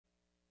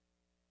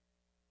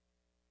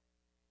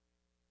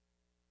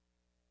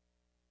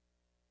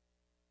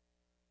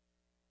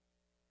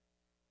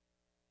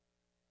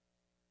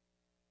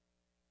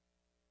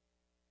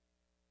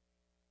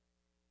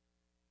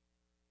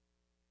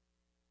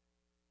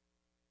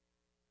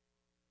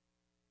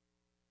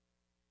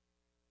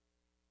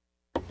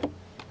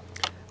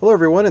Hello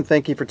everyone, and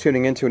thank you for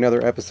tuning in to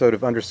another episode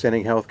of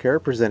Understanding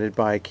Healthcare presented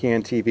by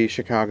CAN TV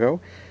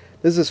Chicago.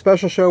 This is a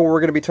special show where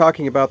we're going to be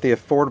talking about the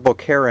Affordable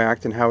Care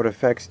Act and how it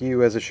affects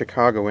you as a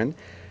Chicagoan.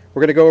 We're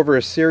going to go over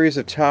a series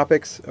of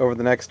topics over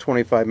the next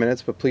 25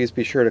 minutes, but please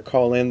be sure to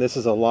call in. This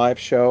is a live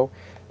show.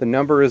 The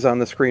number is on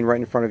the screen right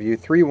in front of you,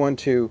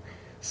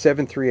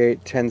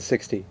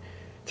 312-738-1060.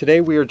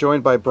 Today we are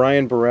joined by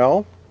Brian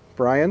Burrell.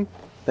 Brian,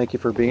 thank you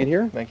for being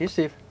here. Thank you,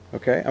 Steve.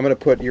 Okay, I'm going to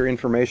put your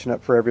information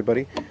up for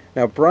everybody.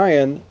 Now,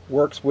 Brian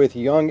works with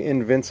Young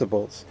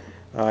Invincibles.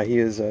 He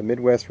is a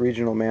Midwest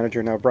Regional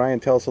Manager. Now, Brian,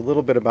 tell us a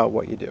little bit about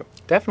what you do.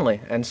 Definitely.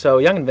 And so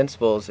Young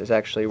Invincibles is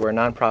actually, we're a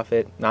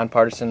nonprofit,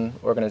 nonpartisan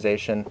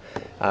organization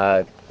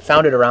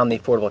founded around the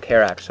Affordable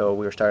Care Act. So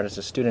we were started as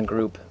a student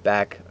group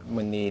back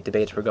when the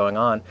debates were going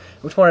on.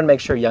 We just wanted to make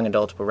sure young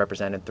adults were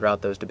represented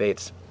throughout those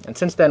debates. And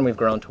since then, we've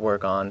grown to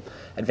work on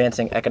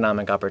advancing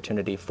economic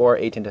opportunity for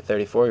 18 to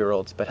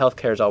 34-year-olds, but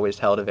healthcare has always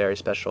held a very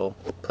special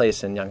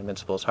place in Young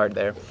Invincibles' heart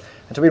there.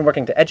 And so we've been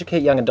working to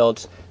educate young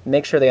adults,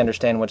 make sure they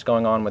understand what's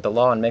going on with the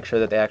law, and make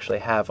sure that they actually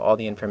have all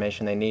the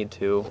information they need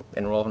to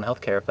enroll in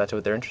healthcare if that's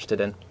what they're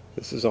interested in.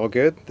 This is all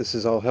good. This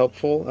is all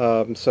helpful.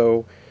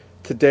 So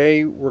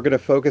today we're going to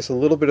focus a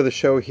little bit of the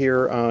show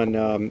here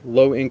on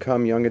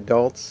low-income young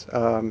adults with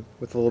a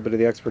little bit of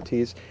the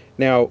expertise.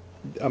 Now,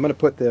 I'm going to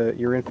put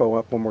your info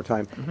up one more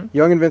time. Mm-hmm.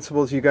 Young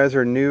Invincibles, you guys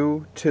are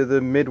new to the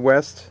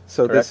Midwest,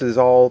 so Correct. This is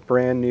all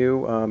brand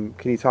new.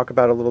 Can you talk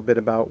about a little bit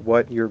about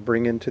what you're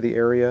bringing to the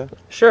area?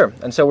 Sure.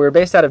 And so we were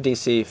based out of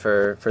D.C.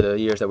 for the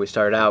years that we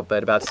started out,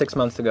 but about 6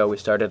 months ago we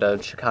started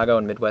a Chicago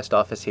and Midwest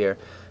office here.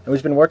 And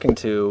we've been working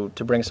to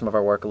bring some of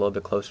our work a little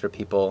bit closer to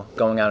people,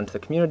 going out into the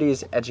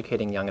communities,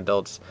 educating young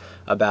adults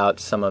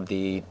about some of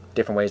the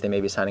different ways they may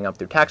be signing up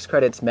through tax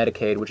credits,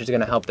 Medicaid, which is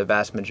going to help the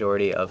vast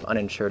majority of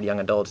uninsured young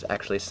adults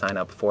actually sign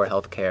up for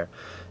health care.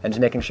 And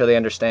just making sure they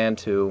understand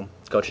to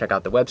go check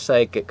out the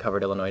website,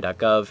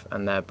 getcoveredillinois.gov,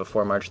 and that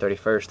before March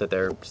 31st that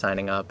they're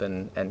signing up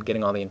and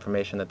getting all the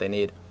information that they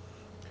need.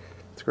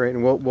 That's great,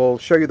 and we'll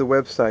show you the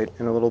website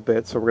in a little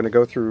bit, so we're going to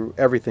go through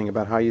everything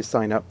about how you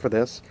sign up for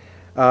this.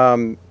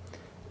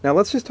 Now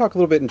let's just talk a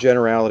little bit in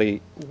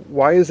generality.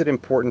 Why is it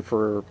important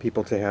for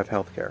people to have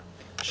health care?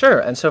 Sure,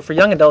 and so for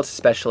young adults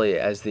especially,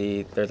 as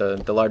they're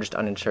the largest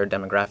uninsured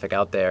demographic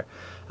out there,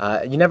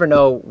 you never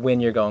know when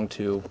you're going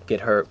to get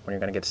hurt, when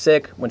you're going to get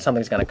sick, when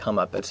something's going to come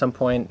up. At some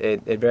point,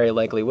 it very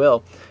likely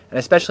will. And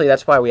especially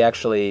that's why we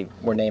actually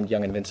were named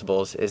Young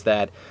Invincibles, is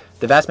that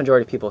the vast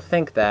majority of people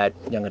think that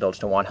young adults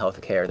don't want health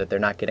care, that they're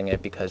not getting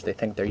it because they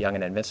think they're young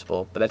and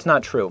invincible, but that's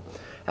not true.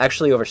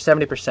 Actually, over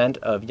 70%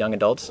 of young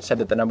adults said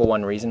that the number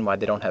one reason why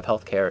they don't have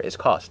health care is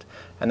cost.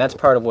 And that's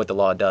part of what the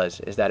law does,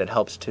 is that it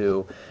helps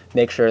to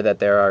make sure that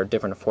there are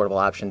different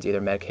affordable options,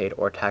 either Medicaid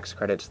or tax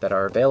credits, that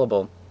are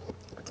available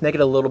to make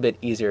it a little bit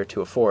easier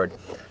to afford.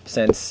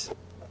 Since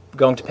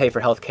going to pay for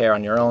health care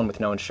on your own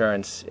with no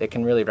insurance, it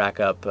can really rack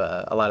up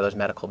a lot of those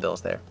medical bills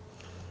there.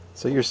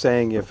 So you're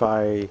saying if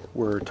I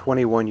were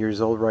 21 years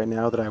old right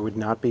now that I would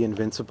not be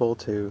invincible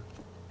to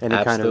any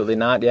kind of... Absolutely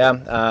not, yeah.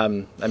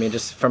 I mean,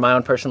 just from my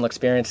own personal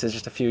experiences,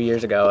 just a few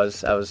years ago,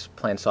 I was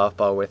playing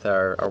softball with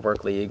our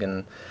work league,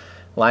 and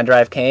line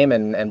drive came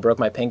and broke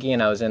my pinky,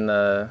 and I was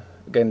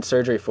getting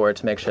surgery for it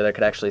to make sure that I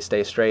could actually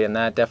stay straight, and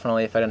that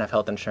definitely, if I didn't have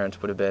health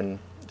insurance, would have been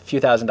a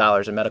few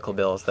 $1,000s in medical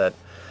bills that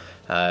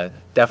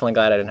definitely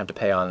glad I didn't have to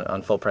pay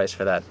on full price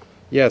for that.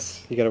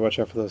 Yes, you got to watch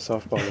out for those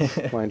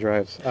softballs, line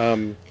drives.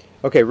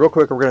 Okay, real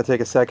quick, we're going to take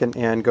a second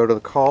and go to the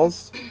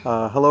calls.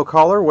 Hello,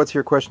 caller. What's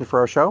your question for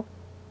our show?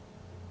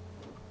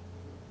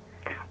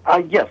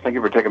 Yes, thank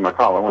you for taking my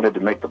call. I wanted to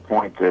make the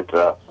point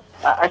that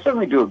I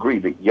certainly do agree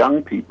that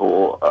young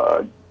people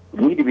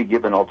need to be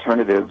given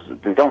alternatives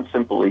that don't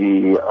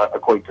simply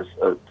equate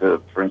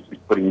to, for instance,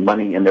 putting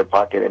money in their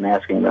pocket and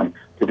asking them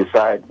to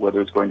decide whether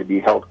it's going to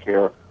be health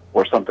care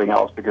or something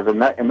else. Because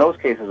in those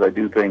cases, I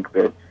do think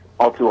that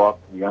all too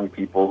often young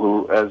people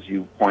who, as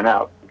you point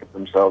out, think of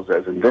themselves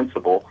as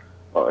invincible,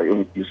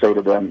 you say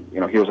to them,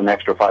 here's an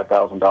extra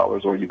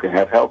 $5,000 or you can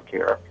have health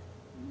care,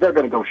 they're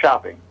going to go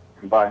shopping,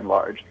 by and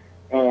large.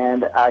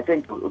 And I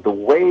think the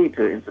way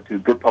to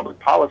institute good public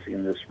policy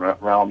in this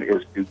realm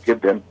is to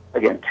give them,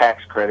 again,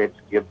 tax credits,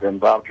 give them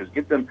vouchers,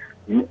 give them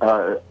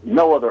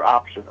no other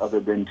option other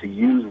than to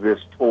use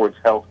this towards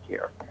health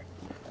care.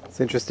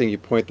 It's interesting you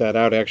point that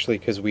out, actually,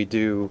 because we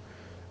do...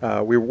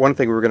 one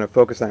thing we were going to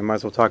focus on, I might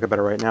as well talk about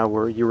it right now,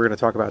 you were going to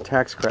talk about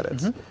tax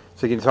credits. Mm-hmm.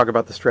 So you can talk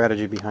about the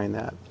strategy behind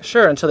that.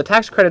 Sure, and so the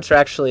tax credits are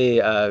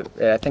actually, I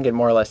think it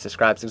more or less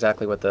describes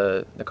exactly what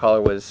the caller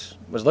was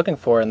looking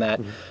for, in that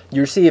you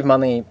receive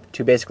money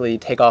to basically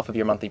take off of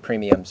your monthly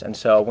premiums. And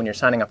so when you're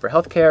signing up for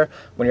healthcare,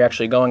 when you're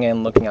actually going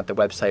in, looking at the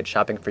website,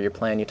 shopping for your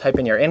plan, you type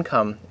in your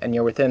income, and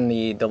you're within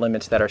the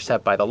limits that are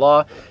set by the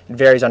law. It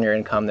varies on your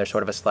income. There's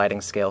sort of a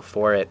sliding scale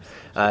for it.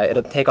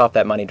 It'll take off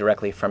that money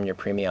directly from your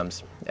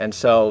premiums. And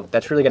so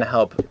that's really going to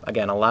help,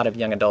 again, a lot of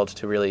young adults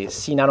to really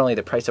see not only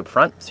the price up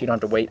front, so you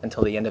don't have to wait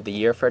until the end of the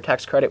year for a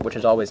tax credit, which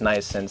is always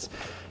nice since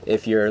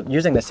if you're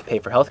using this to pay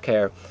for health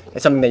care,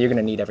 it's something that you're going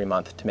to need every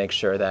month to make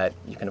sure that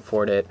you can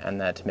afford it and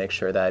that to make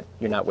sure that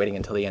you're not waiting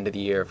until the end of the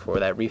year for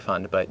that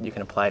refund, but you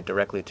can apply it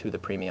directly to the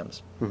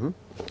premiums. Mm-hmm.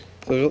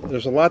 So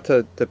there's a lot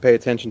to pay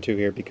attention to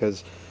here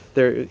because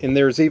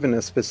there's even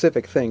a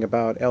specific thing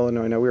about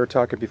Illinois. Now, we were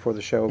talking before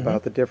the show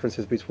about the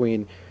differences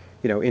between,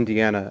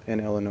 Indiana and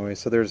Illinois.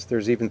 So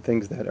there's even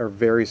things that are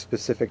very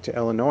specific to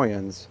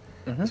Illinoisans,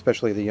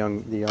 especially the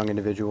young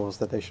individuals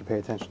that they should pay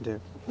attention to.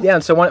 Yeah,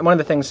 and so one of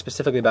the things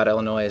specifically about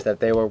Illinois is that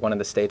they were one of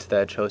the states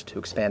that chose to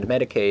expand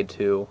Medicaid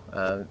to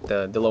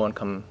the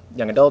low-income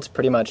young adults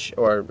pretty much,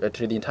 or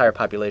to the entire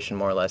population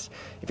more or less.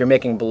 If you're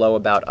making below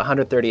about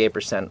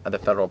 138% of the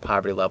federal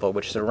poverty level,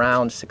 which is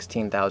around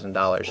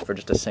 $16,000 for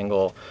just a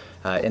single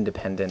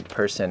independent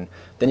person,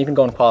 then you can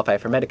go and qualify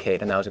for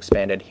Medicaid, and that was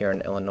expanded here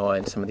in Illinois,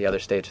 and some of the other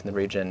states in the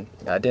region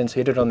didn't. So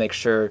you had to make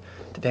sure,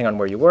 depending on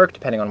where you work,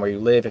 depending on where you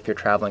live, if you're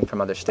traveling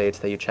from other states,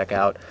 that you check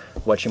out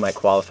what you might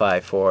qualify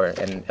for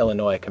in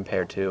Illinois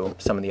compared to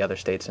some of the other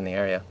states in the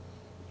area.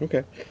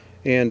 Okay.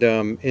 And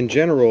in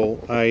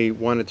general, I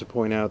wanted to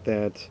point out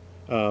that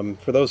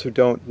for those who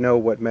don't know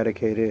what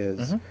Medicaid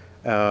is,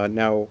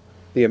 now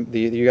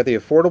you got the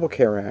Affordable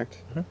Care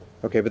Act,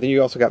 okay, but then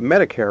you also got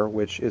Medicare,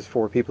 which is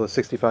for people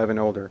 65 and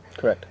older.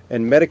 Correct.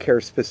 And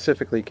Medicare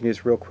specifically, can you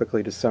just real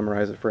quickly to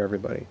summarize it for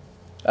everybody?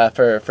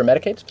 For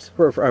Medicaid?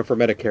 For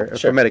Medicare,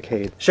 sure. For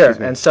Medicaid. Sure.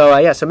 And so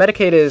so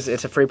Medicaid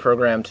it's a free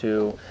program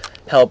to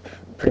help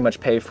pretty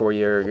much pay for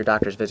your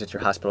doctor's visits,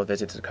 your hospital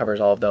visits. It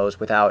covers all of those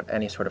without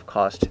any sort of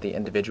cost to the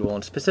individual,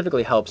 and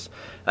specifically helps,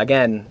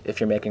 again, if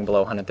you're making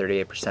below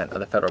 138% of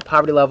the federal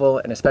poverty level,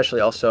 and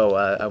especially also,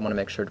 I want to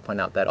make sure to point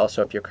out that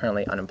also if you're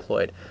currently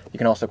unemployed, you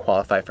can also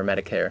qualify for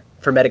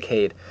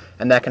Medicaid,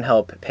 and that can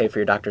help pay for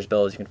your doctor's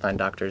bills. You can find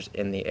doctors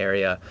in the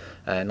area,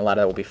 and a lot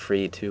of that will be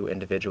free to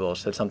individuals.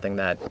 So it's something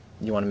that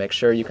you want to make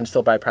sure you can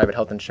still buy private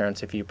health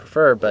insurance if you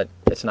prefer, but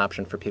it's an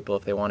option for people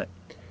if they want it.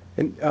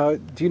 And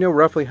do you know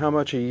roughly how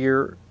much a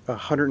year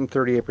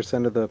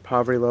 138% of the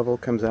poverty level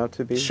comes out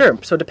to be? Sure.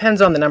 So it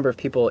depends on the number of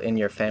people in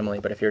your family.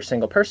 But if you're a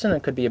single person,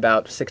 it could be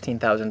about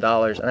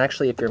 $16,000. And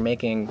actually, if you're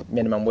making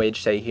minimum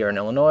wage, say, here in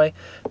Illinois,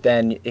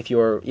 then if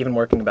you're even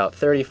working about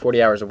 30,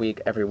 40 hours a week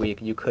every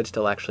week, you could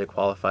still actually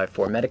qualify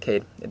for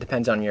Medicaid. It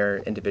depends on your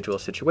individual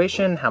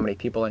situation, how many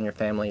people in your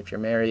family, if you're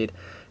married,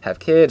 have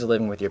kids,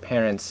 living with your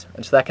parents,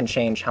 and so that can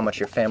change how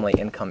much your family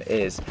income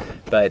is.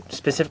 But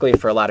specifically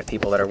for a lot of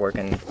people that are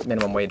working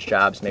minimum wage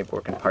jobs, maybe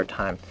working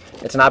part-time,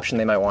 it's an option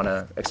they might want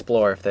to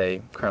explore if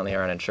they currently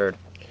are uninsured.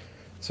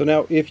 So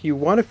now, if you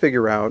want to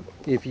figure out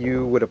if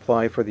you would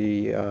apply for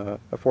the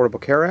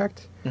Affordable Care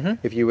Act,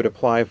 if you would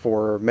apply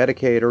for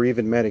Medicaid or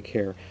even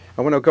Medicare,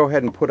 I want to go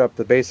ahead and put up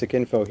the basic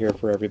info here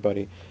for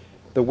everybody.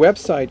 The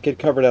website, Get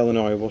Covered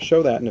Illinois, we'll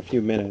show that in a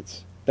few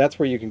minutes. That's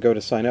where you can go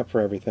to sign up for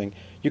everything.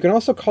 You can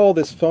also call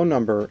this phone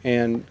number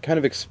and kind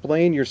of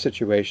explain your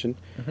situation,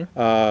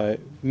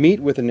 meet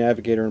with a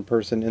navigator in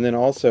person, and then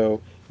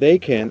also they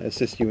can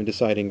assist you in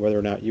deciding whether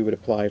or not you would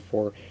apply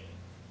for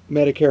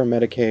Medicare,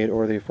 Medicaid,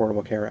 or the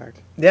Affordable Care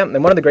Act. Yeah,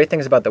 and one of the great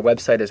things about the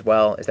website as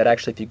well is that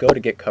actually if you go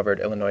to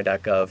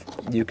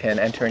getcoveredillinois.gov, you can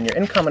enter in your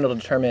income and it'll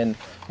determine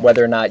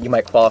whether or not you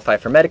might qualify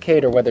for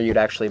Medicaid or whether you'd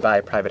actually buy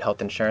a private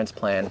health insurance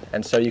plan.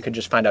 And so you could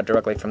just find out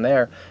directly from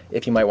there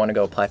if you might want to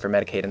go apply for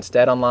Medicaid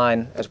instead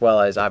online, as well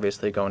as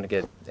obviously going to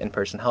get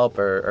in-person help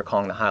or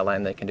calling the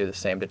hotline. They can do the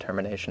same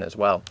determination as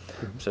well.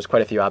 So there's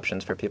quite a few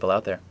options for people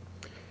out there.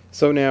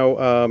 So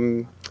now,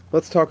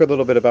 let's talk a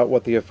little bit about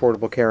what the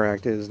Affordable Care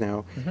Act is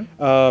now.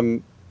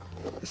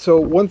 So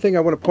one thing I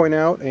want to point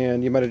out,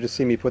 and you might have just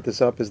seen me put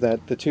this up, is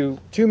that the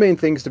two main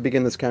things to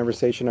begin this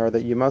conversation are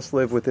that you must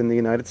live within the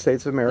United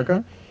States of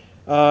America,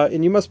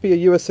 and you must be a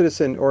U.S.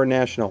 citizen or a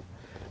national.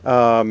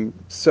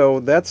 So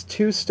that's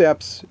two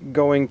steps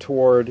going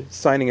toward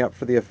signing up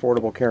for the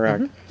Affordable Care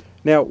Act.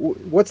 Now,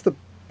 what's the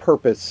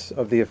purpose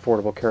of the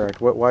Affordable Care Act?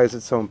 Why is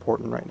it so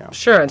important right now?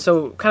 Sure, and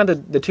so kind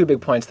of the two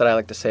big points that I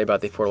like to say about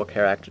the Affordable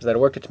Care Act is that it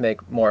worked to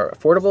make more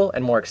affordable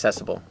and more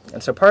accessible.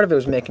 And so part of it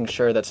was making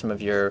sure that some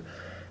of your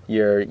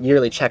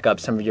yearly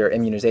checkups, some of your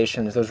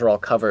immunizations, those are all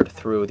covered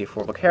through the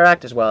Affordable Care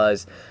Act, as well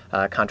as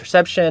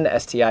contraception,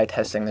 STI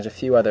testing. There's a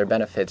few other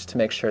benefits to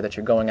make sure that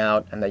you're going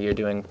out and that you're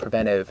doing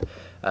preventive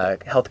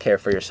health care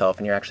for yourself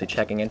and you're actually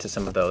checking into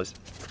some of those.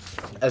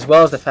 As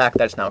well as the fact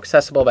that it's now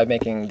accessible by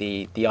making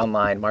the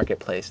online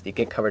marketplace, the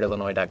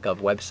getcoveredillinois.gov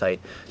website.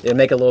 It'll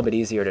make it a little bit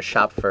easier to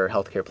shop for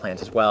healthcare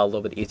plans as well, a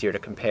little bit easier to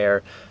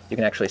compare. You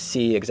can actually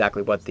see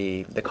exactly what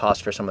the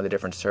cost for some of the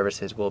different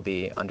services will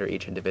be under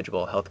each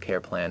individual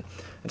healthcare plan.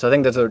 And so I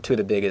think those are two of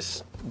the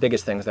biggest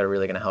things that are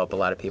really going to help a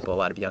lot of people, a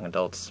lot of young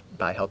adults,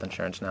 buy health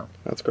insurance now.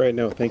 That's great.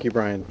 No, thank you,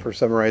 Brian, for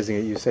summarizing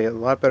it. You say it a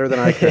lot better than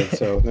I can,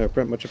 so no,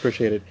 much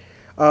appreciated.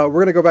 We're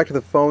going to go back to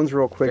the phones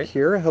real quick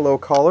here. Hello,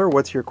 caller.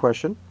 What's your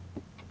question?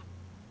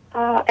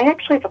 I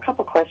actually have a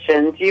couple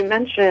questions. You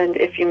mentioned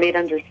if you made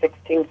under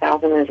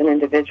 $16,000 as an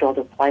individual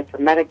to apply for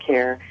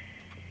Medicare.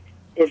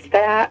 Is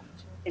that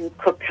in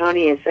Cook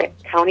County? Is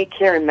that county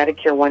care and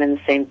Medicare one and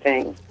the same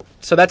thing?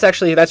 So that's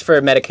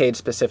for Medicaid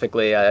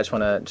specifically. I just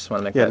want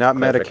to make that not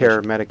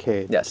Medicare,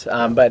 clarification. Medicaid. Yes,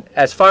 but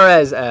as far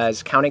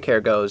as county care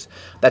goes,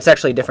 that's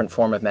actually a different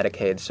form of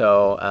Medicaid.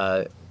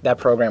 So that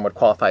program would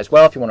qualify as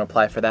well if you want to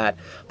apply for that.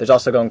 There's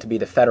also going to be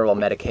the federal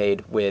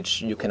Medicaid,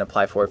 which you can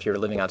apply for if you're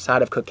living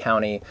outside of Cook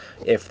County,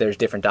 if there's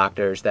different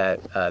doctors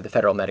that the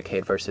federal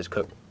Medicaid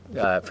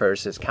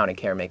versus county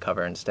care may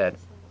cover instead.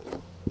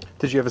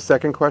 Did you have a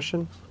second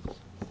question?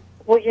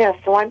 Well, yeah,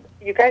 so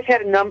you guys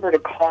had a number to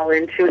call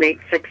into, an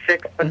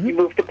 866, but you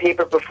moved the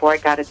paper before I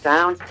got it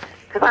down,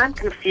 because I'm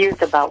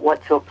confused about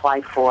what to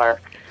apply for.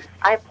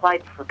 I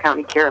applied for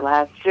county care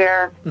last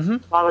year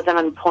while I was on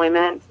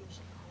unemployment,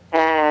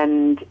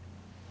 and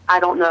I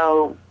don't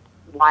know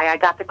why I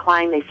got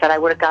declined. They said I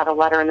would have got a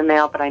letter in the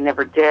mail, but I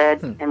never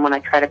did. And when I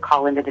tried to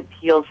call into the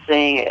appeals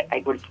thing,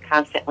 I was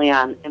constantly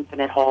on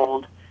infinite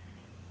hold.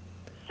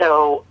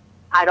 So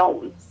I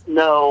don't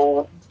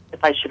know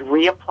if I should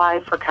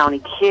reapply for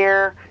county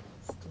care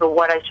or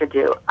what I should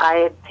do. I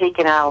had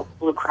taken out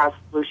Blue Cross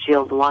Blue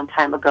Shield a long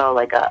time ago,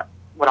 like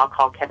what I'll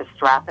call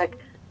catastrophic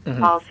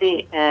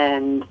policy,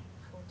 and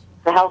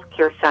the health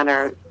care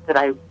center that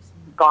I've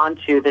gone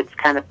to that's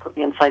kind of put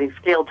me on sliding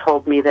scale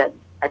told me that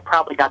I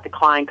probably got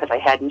declined because I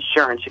had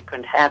insurance. You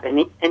couldn't have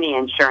any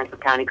insurance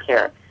with county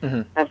care.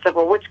 And I said,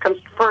 well, which comes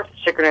first, the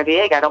chicken or the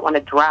egg? I don't want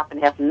to drop and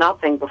have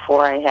nothing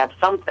before I have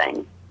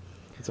something.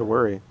 It's a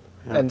worry.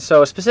 Yeah. And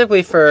so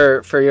specifically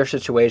for your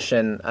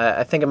situation,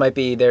 I think it might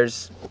be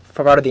there's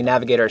part of the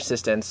navigator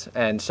assistance,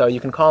 and so you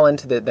can call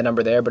into the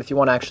number there, but if you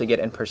want to actually get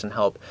in-person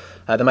help,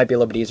 that might be a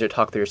little bit easier to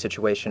talk through your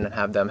situation and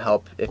have them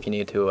help if you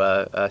need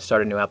to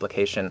start a new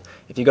application.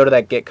 If you go to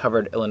that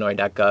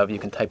getcoveredillinois.gov, you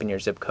can type in your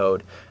zip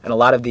code, and a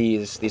lot of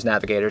these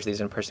navigators,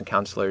 these in-person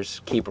counselors,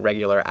 keep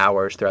regular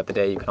hours throughout the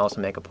day. You can also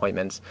make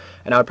appointments,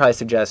 and I would probably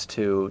suggest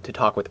to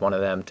talk with one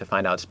of them to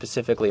find out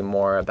specifically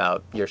more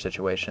about your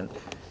situation.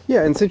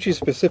 Yeah, and since you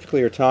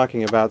specifically are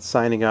talking about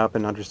signing up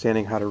and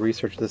understanding how to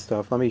research this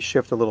stuff, let me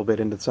shift a little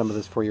bit into some of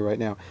this for you right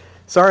now.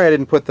 Sorry I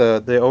didn't put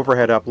the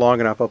overhead up long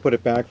enough. I'll put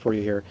it back for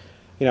you here.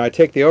 You know, I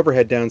take the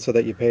overhead down so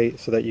that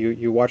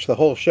you watch the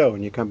whole show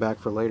and you come back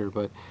for later.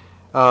 But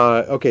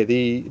okay,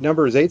 the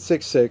number is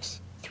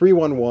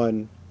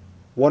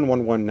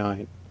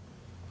 866-311-1119.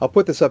 I'll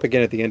put this up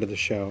again at the end of the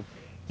show.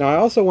 Now, I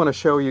also want to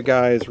show you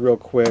guys real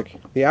quick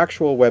the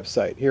actual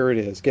website. Here it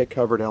is, Get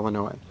Covered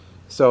Illinois.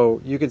 So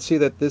you can see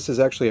that this is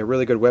actually a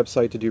really good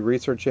website to do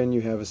research in.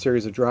 You have a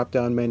series of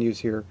drop-down menus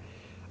here.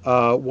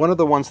 One of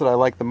the ones that I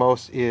like the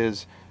most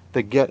is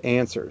the Get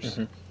Answers.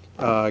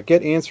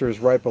 Get Answers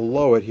right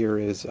below it here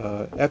is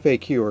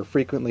FAQ, or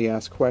Frequently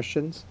Asked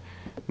Questions.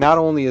 Not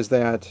only is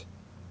that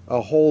a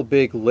whole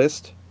big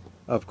list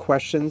of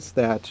questions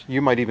that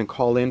you might even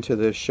call into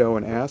this show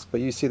and ask,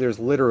 but you see there's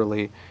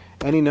literally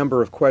any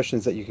number of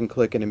questions that you can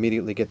click and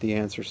immediately get the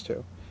answers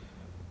to.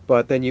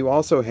 But then you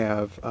also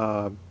have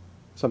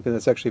something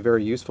that's actually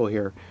very useful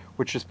here,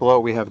 which is below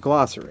we have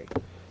glossary.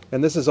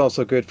 And this is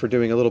also good for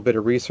doing a little bit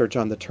of research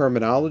on the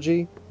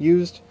terminology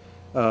used.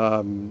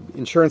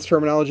 Insurance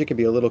terminology can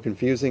be a little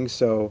confusing,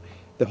 so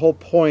the whole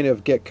point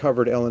of Get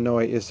Covered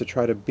Illinois is to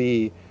try to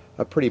be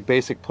a pretty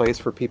basic place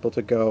for people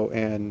to go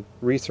and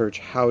research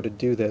how to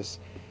do this.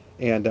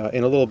 And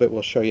in a little bit,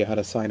 we'll show you how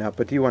to sign up.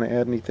 But do you want to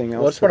add anything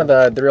else? Well, it's one of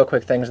the real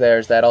quick things there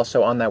is that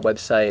also on that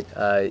website,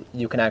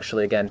 you can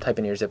actually, again, type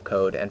in your zip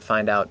code and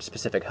find out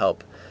specific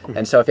help.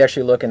 And so if you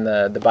actually look in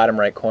the bottom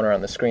right corner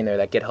on the screen there,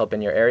 that Get Help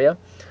in Your Area,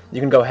 you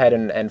can go ahead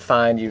and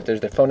find,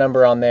 there's the phone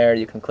number on there.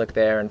 You can click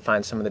there and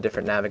find some of the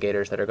different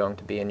navigators that are going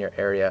to be in your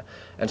area.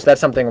 And so that's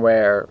something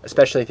where,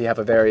 especially if you have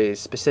a very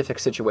specific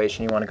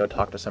situation, you want to go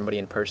talk to somebody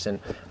in person,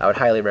 I would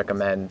highly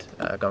recommend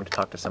going to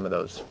talk to some of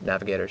those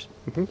navigators.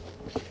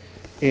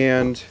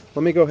 And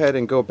let me go ahead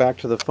and go back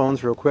to the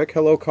phones real quick.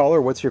 Hello,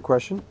 caller. What's your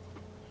question?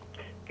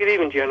 Good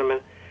evening, gentlemen.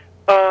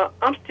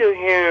 I'm still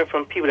hearing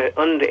from people that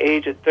are under the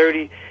age of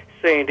 30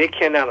 saying they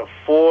cannot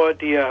afford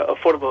the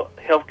affordable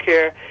health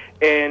care,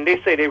 and they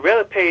say they'd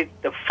rather pay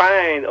the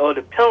fine or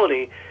the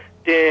penalty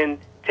than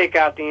take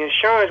out the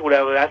insurance,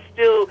 whatever. I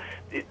still,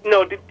 they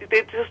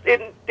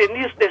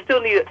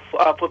still need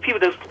for people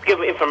to give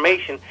them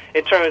information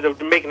in terms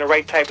of making the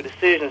right type of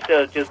decision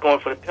instead of just going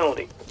for the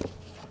penalty.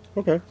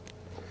 Okay.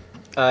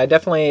 I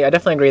definitely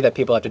agree that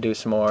people have to do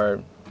some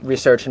more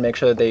research and make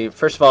sure that they,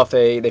 first of all, if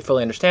they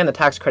fully understand the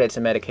tax credits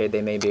in Medicaid,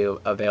 they may be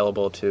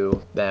available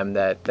to them.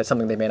 That's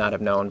something they may not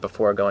have known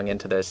before going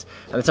into this.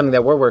 And it's something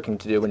that we're working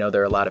to do. We know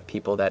there are a lot of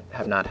people that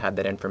have not had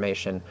that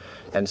information.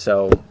 And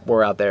so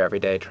we're out there every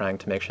day trying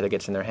to make sure that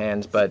gets in their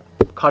hands. But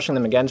cautioning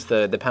them against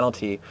the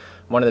penalty,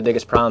 one of the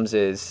biggest problems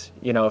is,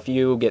 if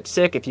you get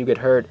sick, if you get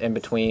hurt in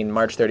between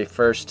March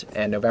 31st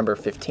and November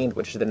 15th,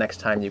 which is the next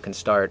time you can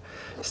start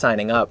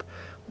signing up,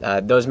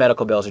 those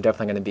medical bills are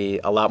definitely going to be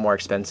a lot more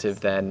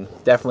expensive than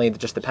definitely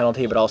just the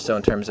penalty, but also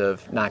in terms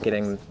of not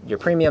getting your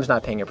premiums,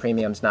 not paying your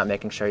premiums, not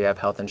making sure you have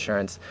health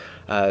insurance.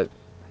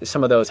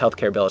 Some of those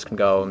healthcare bills can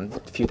go a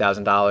few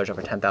 $1,000s,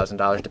 over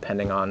 $10,000,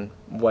 depending on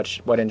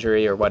what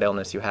injury or what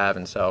illness you have.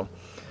 And so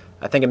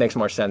I think it makes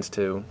more sense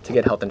to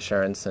get health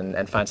insurance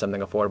and find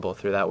something affordable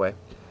through that way.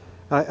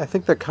 I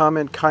think the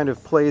comment kind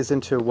of plays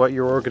into what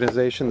your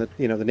organization, that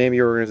the name of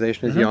your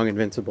organization is Young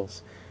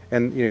Invincibles,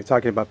 and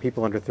talking about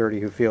people under 30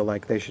 who feel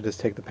like they should just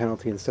take the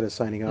penalty instead of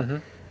signing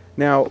up.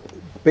 Now,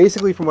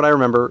 basically, from what I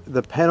remember,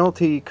 the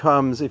penalty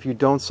comes if you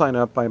don't sign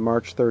up by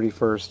March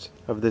 31st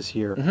of this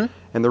year,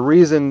 and the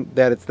reason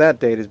that it's that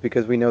date is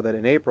because we know that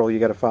in April you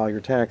got to file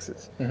your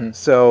taxes.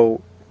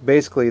 So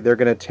basically, they're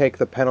going to take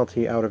the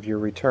penalty out of your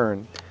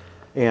return.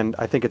 And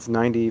I think it's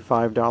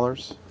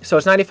 $95. So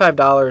it's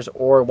 $95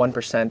 or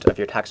 1% of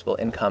your taxable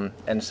income.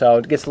 And so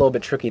it gets a little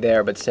bit tricky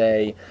there, but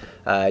say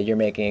you're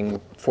making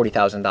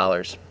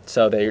 $40,000.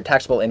 So your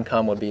taxable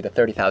income would be the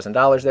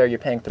 $30,000 there. You're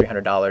paying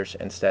 $300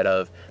 instead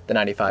of the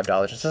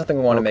 $95. It's something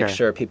we want to make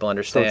sure people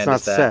understand. So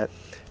it's not set.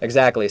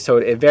 Exactly. So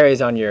it varies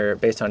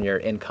based on your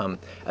income.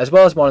 As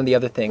well as one of the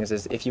other things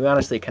is if you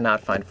honestly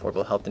cannot find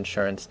affordable health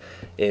insurance,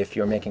 if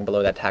you're making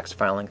below that tax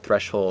filing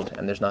threshold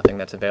and there's nothing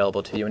that's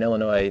available to you. In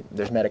Illinois,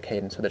 there's Medicaid,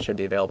 and so that should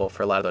be available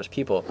for a lot of those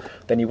people.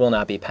 Then you will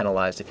not be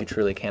penalized if you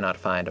truly cannot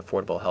find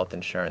affordable health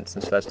insurance.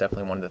 And so that's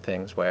definitely one of the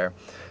things where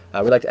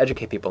we like to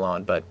educate people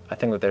on, but I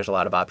think that there's a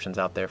lot of options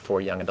out there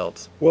for young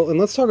adults. Well, and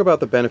let's talk about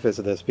the benefits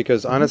of this,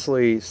 because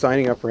honestly,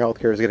 signing up for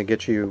healthcare is going to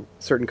get you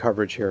certain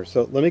coverage here.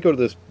 So let me go to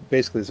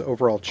this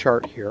overall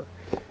chart here,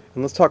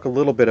 and let's talk a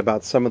little bit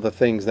about some of the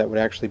things that would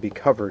actually be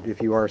covered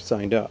if you are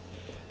signed up.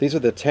 These are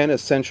the 10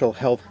 essential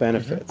health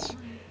benefits.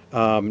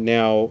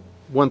 Now,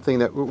 one thing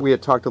that we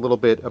had talked a little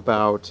bit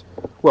about,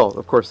 well,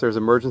 of course, there's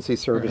emergency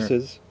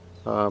services.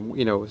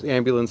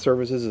 Ambulance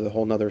services is a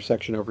whole nother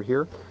section over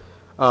here.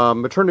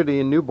 Maternity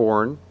and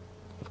newborn,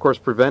 of course,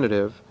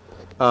 preventative.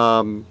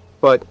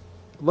 But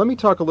let me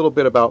talk a little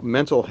bit about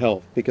mental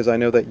health, because I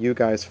know that you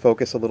guys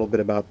focus a little bit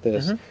about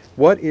this.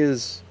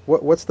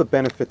 What's the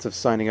benefits of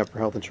signing up for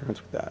health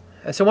insurance with that?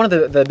 And so one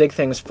of the big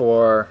things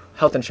for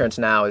health insurance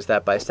now is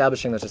that by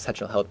establishing those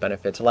essential health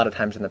benefits, a lot of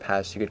times in the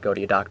past you could go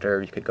to your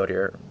doctor, you could go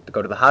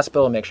to the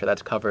hospital and make sure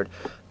that's covered.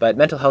 But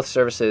mental health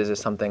services is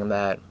something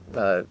that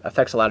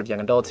affects a lot of young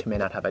adults who may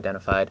not have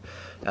identified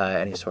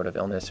any sort of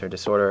illness or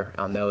disorder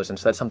on those. And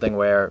so that's something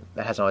where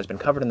it hasn't always been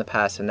covered in the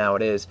past, and now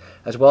it is.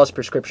 As well as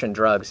prescription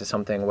drugs is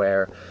something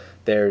where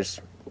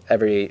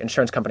every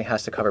insurance company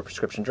has to cover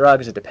prescription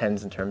drugs. It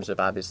depends in terms of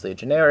obviously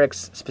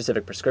generics,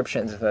 specific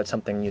prescriptions. That's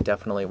something you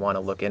definitely want to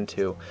look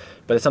into.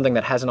 But it's something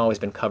that hasn't always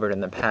been covered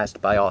in the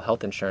past by all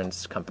health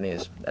insurance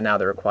companies, and now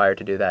they're required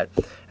to do that.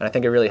 And I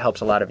think it really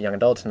helps a lot of young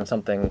adults, and it's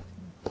something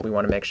we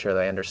want to make sure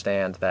they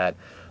understand that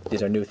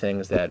these are new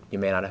things that you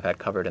may not have had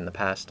covered in the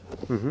past.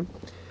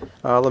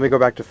 Let me go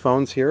back to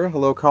phones here.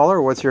 Hello,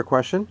 caller. What's your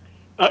question?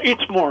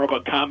 It's more of a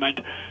comment.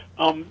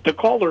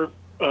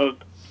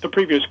 The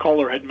previous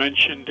caller had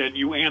mentioned, and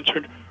you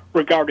answered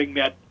regarding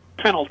that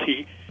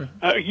penalty.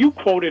 You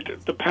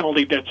quoted the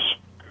penalty that's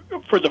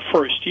for the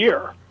first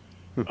year,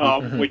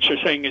 which you're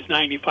saying is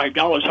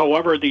 $95.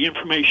 However, the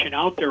information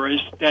out there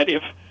is that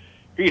if,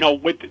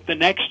 with the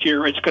next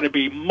year, it's going to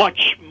be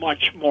much,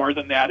 much more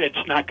than that.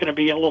 It's not going to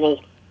be a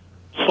little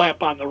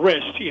slap on the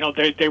wrist.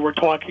 They were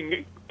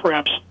talking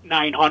perhaps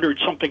 900,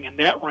 something in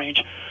that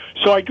range.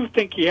 So I do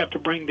think you have to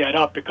bring that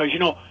up because,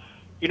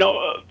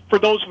 for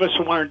those of us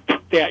who aren't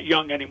that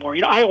young anymore,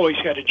 I always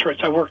had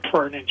insurance. I worked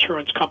for an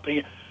insurance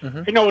company.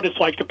 I know what it's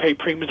like to pay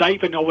premiums. I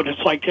even know what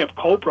it's like to have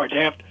COBRA, to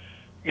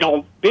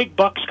have, big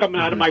bucks coming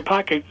out of my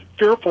pocket,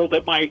 fearful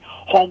that my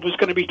home was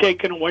going to be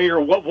taken away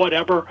or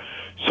whatever.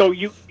 So,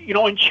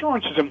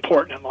 insurance is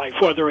important in life,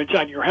 whether it's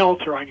on your health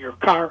or on your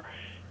car.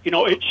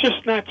 It's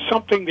just not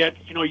something that,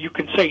 you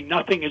can say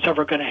nothing is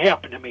ever going to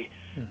happen to me.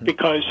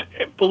 Because,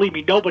 believe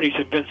me, nobody's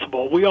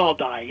invincible. We all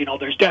die.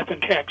 There's death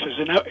and taxes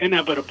and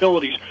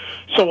inevitabilities.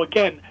 So,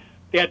 again,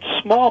 that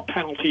small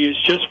penalty is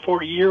just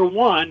for year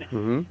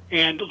one.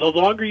 And the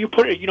longer you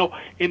put it,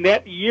 in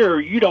that year,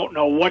 you don't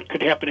know what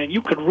could happen. And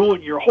you could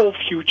ruin your whole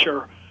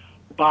future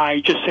by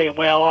just saying,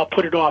 well, I'll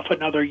put it off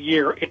another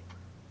year.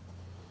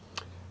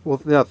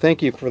 Well, no,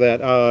 thank you for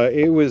that.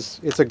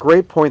 It's a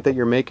great point that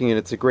you're making, and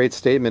it's a great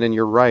statement, and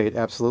you're right,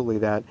 absolutely,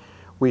 that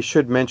we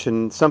should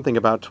mention something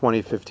about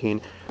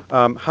 2015.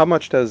 How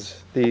much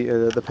does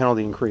the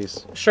penalty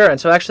increase? Sure, and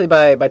so actually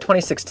by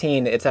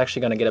 2016, it's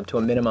actually going to get up to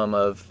a minimum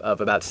of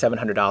about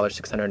 $700,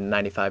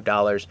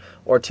 $695,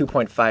 or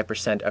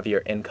 2.5% of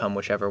your income,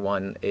 whichever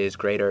one is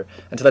greater.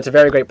 And so that's a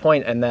very great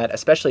point, and that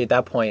especially at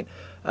that point,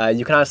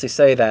 you can honestly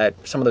say that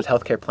some of those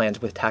healthcare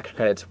plans with tax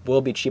credits will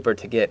be cheaper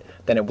to get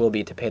than it will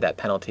be to pay that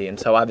penalty. And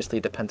so obviously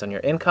it depends on your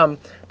income,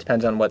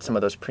 depends on what some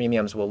of those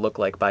premiums will look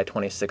like by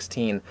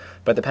 2016.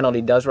 But the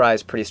penalty does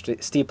rise pretty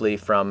steeply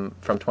from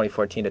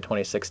 2014 to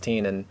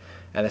 2016, and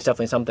it's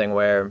definitely something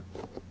where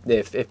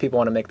if people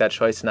want to make that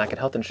choice to not get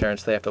health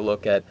insurance, they have to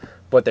look at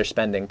what they're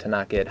spending to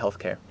not get health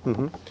care.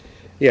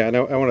 Yeah, and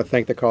I want to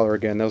thank the caller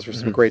again. Those were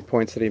some great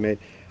points that he made.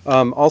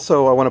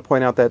 Also, I want to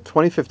point out that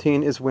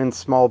 2015 is when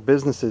small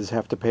businesses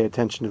have to pay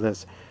attention to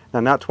this. Now,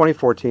 not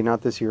 2014,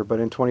 not this year, but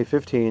in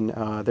 2015,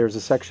 there's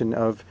a section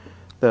of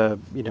the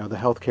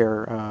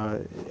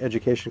healthcare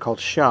education called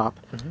SHOP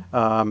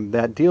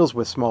that deals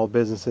with small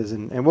businesses,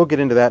 and we'll get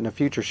into that in a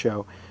future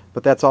show.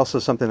 But that's also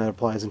something that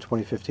applies in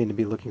 2015 to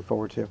be looking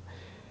forward to.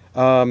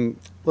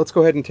 Let's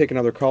go ahead and take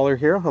another caller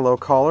here. Hello,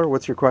 caller.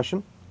 What's your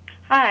question?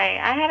 Hi,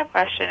 I had a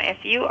question.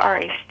 If you are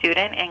a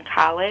student in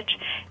college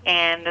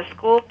and the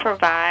school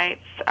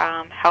provides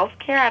health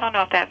care, I don't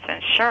know if that's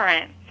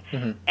insurance,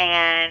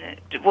 and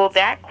will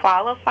that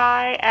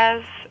qualify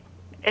as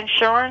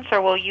insurance,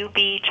 or will you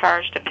be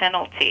charged a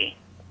penalty?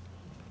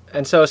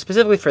 And so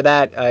specifically for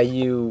that,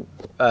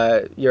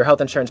 your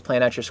health insurance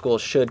plan at your school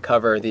should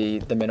cover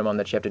the minimum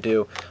that you have to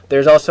do.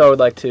 There's also, I would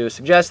like to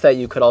suggest that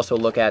you could also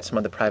look at some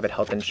of the private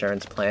health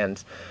insurance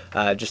plans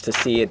just to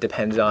see. It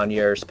depends on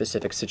your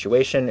specific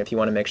situation. If you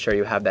want to make sure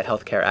you have that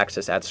health care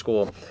access at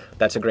school,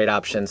 that's a great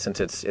option since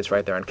it's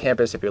right there on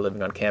campus if you're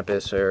living on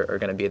campus or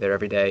going to be there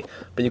every day.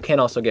 But you can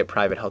also get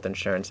private health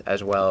insurance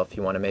as well if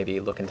you want to maybe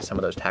look into some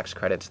of those tax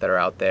credits that are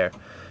out there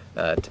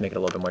to make it a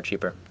little bit more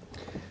cheaper.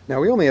 Now,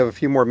 we only have a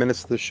few more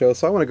minutes of the show,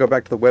 so I want to go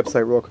back to the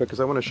website real quick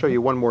because I want to show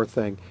you one more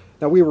thing.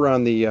 Now, we were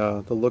on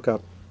the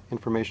lookup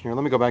information here.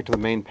 Let me go back to the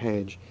main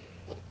page.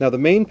 Now, the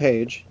main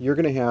page, you're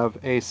going to have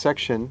a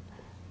section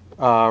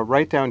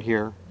right down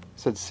here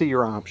that says See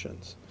Your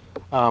Options.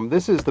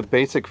 This is the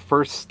basic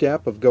first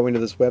step of going to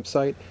this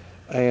website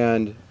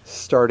and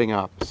starting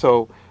up.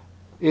 So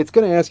it's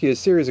going to ask you a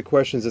series of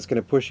questions that's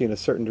going to push you in a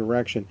certain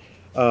direction.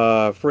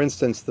 For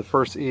instance, the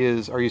first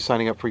is, are you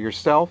signing up for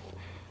yourself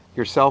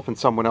and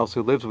someone else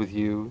who lives with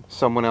you,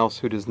 someone else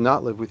who does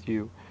not live with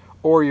you,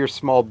 or your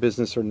small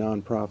business or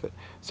nonprofit?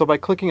 So by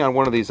clicking on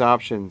one of these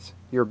options,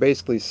 you're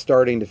basically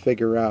starting to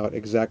figure out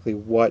exactly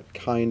what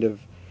kind of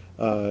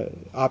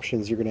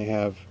options you're going to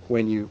have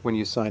when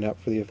you sign up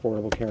for the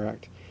Affordable Care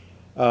Act.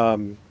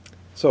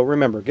 So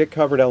remember, Get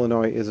Covered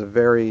Illinois is a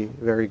very,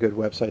 very good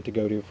website to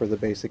go to for the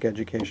basic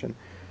education.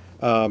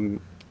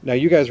 Now,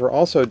 you guys were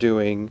also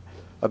doing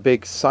a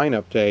big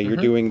sign-up day. You're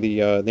doing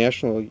the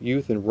National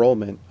Youth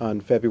Enrollment on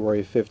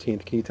February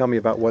 15th. Can you tell me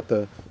about what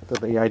the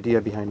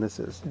idea behind this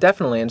is?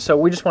 Definitely. And so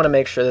we just want to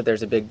make sure that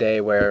there's a big day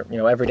where,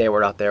 every day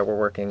we're out there, we're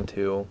working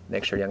to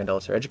make sure young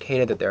adults are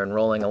educated, that they're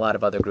enrolling. A lot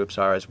of other groups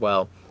are as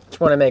well. Just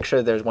want to make sure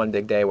that there's one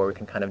big day where we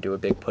can kind of do a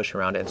big push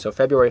around it. And so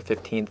February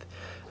 15th,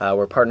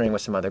 we're partnering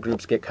with some other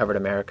groups. Get Covered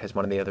America is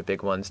one of the other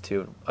big ones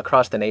to,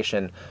 across the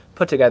nation,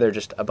 put together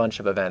just a bunch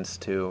of events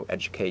to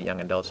educate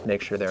young adults,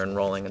 make sure they're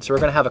enrolling. And so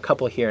we're going to have a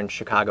couple here in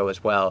Chicago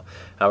as well.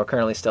 We're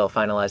currently still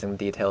finalizing the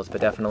details,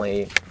 but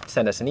definitely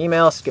send us an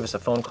email, give us a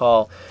phone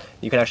call.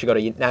 You can actually go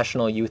to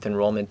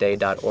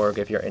nationalyouth.enrollmentday.org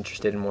if you're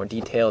interested in more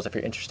details. If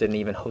you're interested in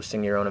even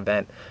hosting your own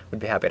event, we'd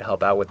be happy to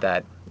help out with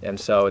that. And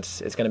so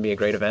it's going to be a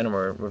great event, and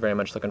we're very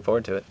much looking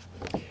forward to it.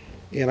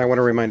 And I want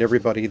to remind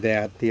everybody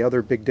that the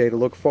other big day to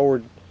look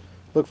for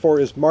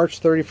is March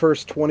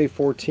 31st,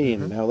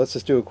 2014. Now, let's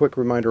just do a quick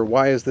reminder.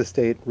 Why is this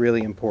date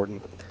really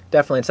important?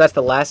 Definitely. And so that's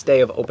the last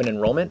day of open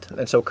enrollment.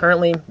 And so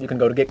currently, you can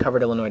go to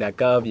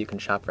getcoveredillinois.gov. You can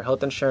shop for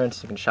health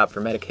insurance. You can shop for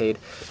Medicaid.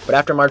 But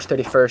after March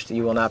 31st,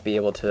 you will not be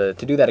able to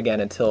do that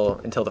again until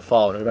the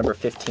fall. November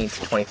 15th,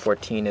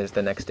 2014 is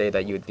the next day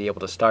that you would be able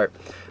to start.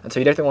 And so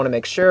you definitely want to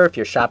make sure, if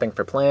you're shopping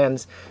for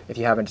plans, if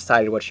you haven't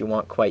decided what you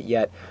want quite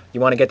yet,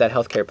 you want to get that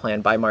healthcare plan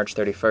by March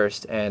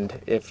 31st.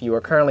 And if you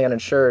are currently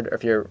uninsured, or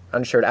if you're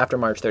uninsured after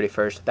March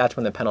 31st, that's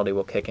when the penalty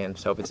will kick in.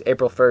 So if it's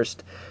April 1st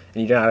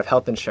and you do not have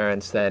health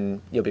insurance,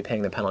 then you'll be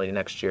paying the penalty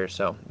next year.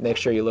 So make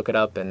sure you look it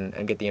up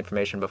and get the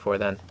information before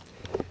then.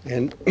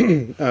 And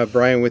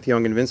Brian, with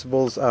Young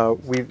Invincibles,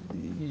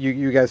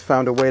 you guys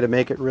found a way to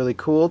make it really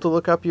cool to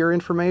look up your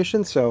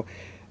information. So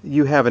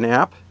you have an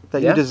app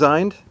that you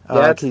designed.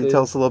 Can you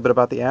tell us a little bit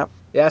about the app?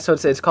 Yeah, so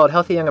it's called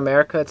Healthy Young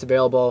America. It's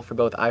available for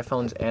both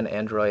iPhones and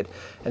Android.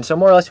 And so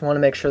more or less, you want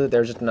to make sure that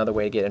there's just another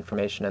way to get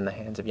information in the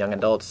hands of young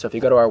adults. So if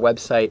you go to our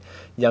website,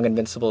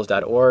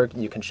 younginvincibles.org,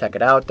 you can check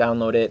it out,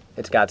 download it.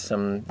 It's got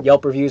some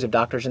Yelp reviews of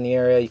doctors in the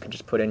area. You can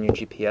just put in your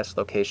GPS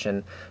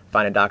location,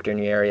 find a doctor in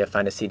your area,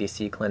 find a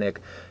CDC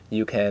clinic.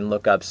 You can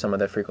look up some of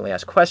the frequently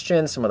asked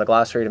questions, some of the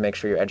glossary to make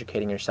sure you're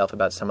educating yourself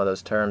about some of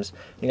those terms.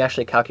 You can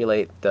actually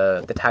calculate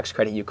the tax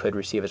credit you could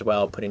receive as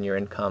well, put in your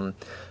income,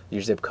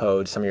 your zip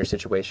code, some of your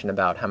situation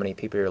about how many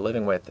people you're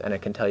living with, and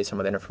it can tell you some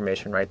of the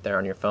information right there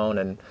on your phone.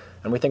 And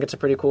we think it's a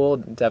pretty cool,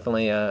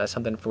 definitely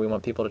something we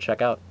want people to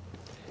check out.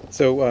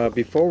 So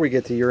before we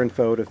get to your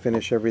info to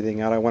finish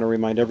everything out, I want to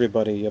remind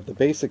everybody of the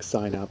basic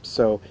sign-up.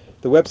 So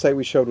the website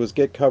we showed was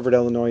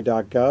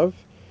getcoveredillinois.gov.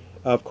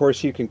 Of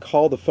course, you can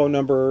call the phone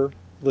number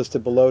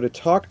listed below to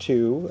talk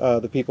to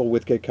the people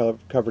with Get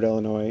Covered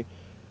Illinois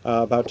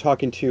about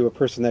talking to a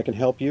person that can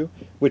help you,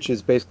 which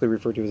is basically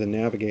referred to as a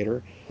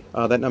navigator.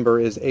 That number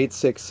is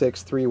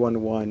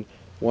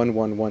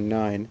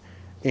 866-311-1119.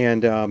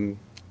 And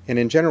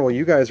in general,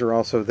 you guys are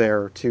also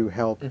there to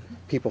help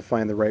people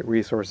find the right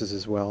resources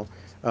as well.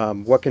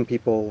 What can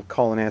people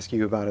call and ask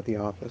you about at the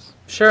office?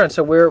 Sure, and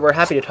so we're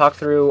happy to talk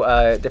through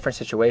different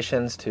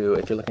situations.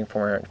 If you're looking for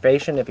more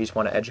information, if you just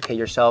want to educate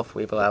yourself,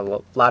 we will have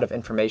a lot of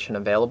information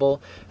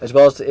available, as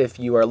well as if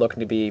you are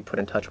looking to be put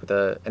in touch with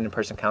an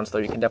in-person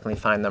counselor, you can definitely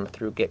find them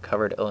through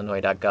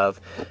getcoveredillinois.gov,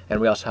 and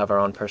we also have our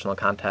own personal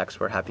contacts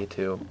we're happy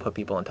to put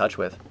people in touch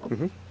with.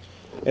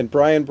 And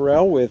Brian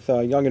Burrell with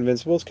Young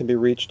Invincibles can be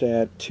reached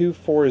at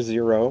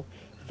 240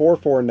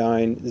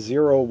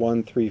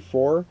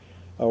 449-0134,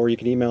 or you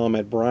can email him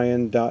at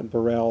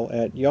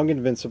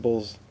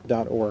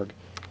brian.burrell@younginvincibles.org.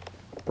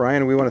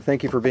 Brian, we want to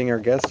thank you for being our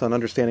guest on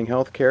Understanding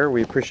Healthcare.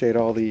 We appreciate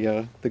all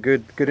the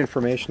good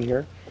information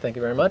here. Thank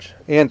you very much.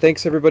 And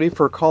thanks everybody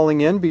for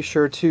calling in. Be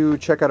sure to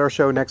check out our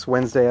show next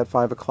Wednesday at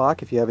 5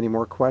 o'clock if you have any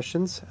more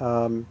questions.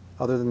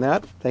 Other than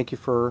that, thank you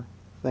for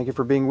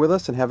being with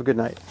us, and have a good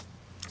night.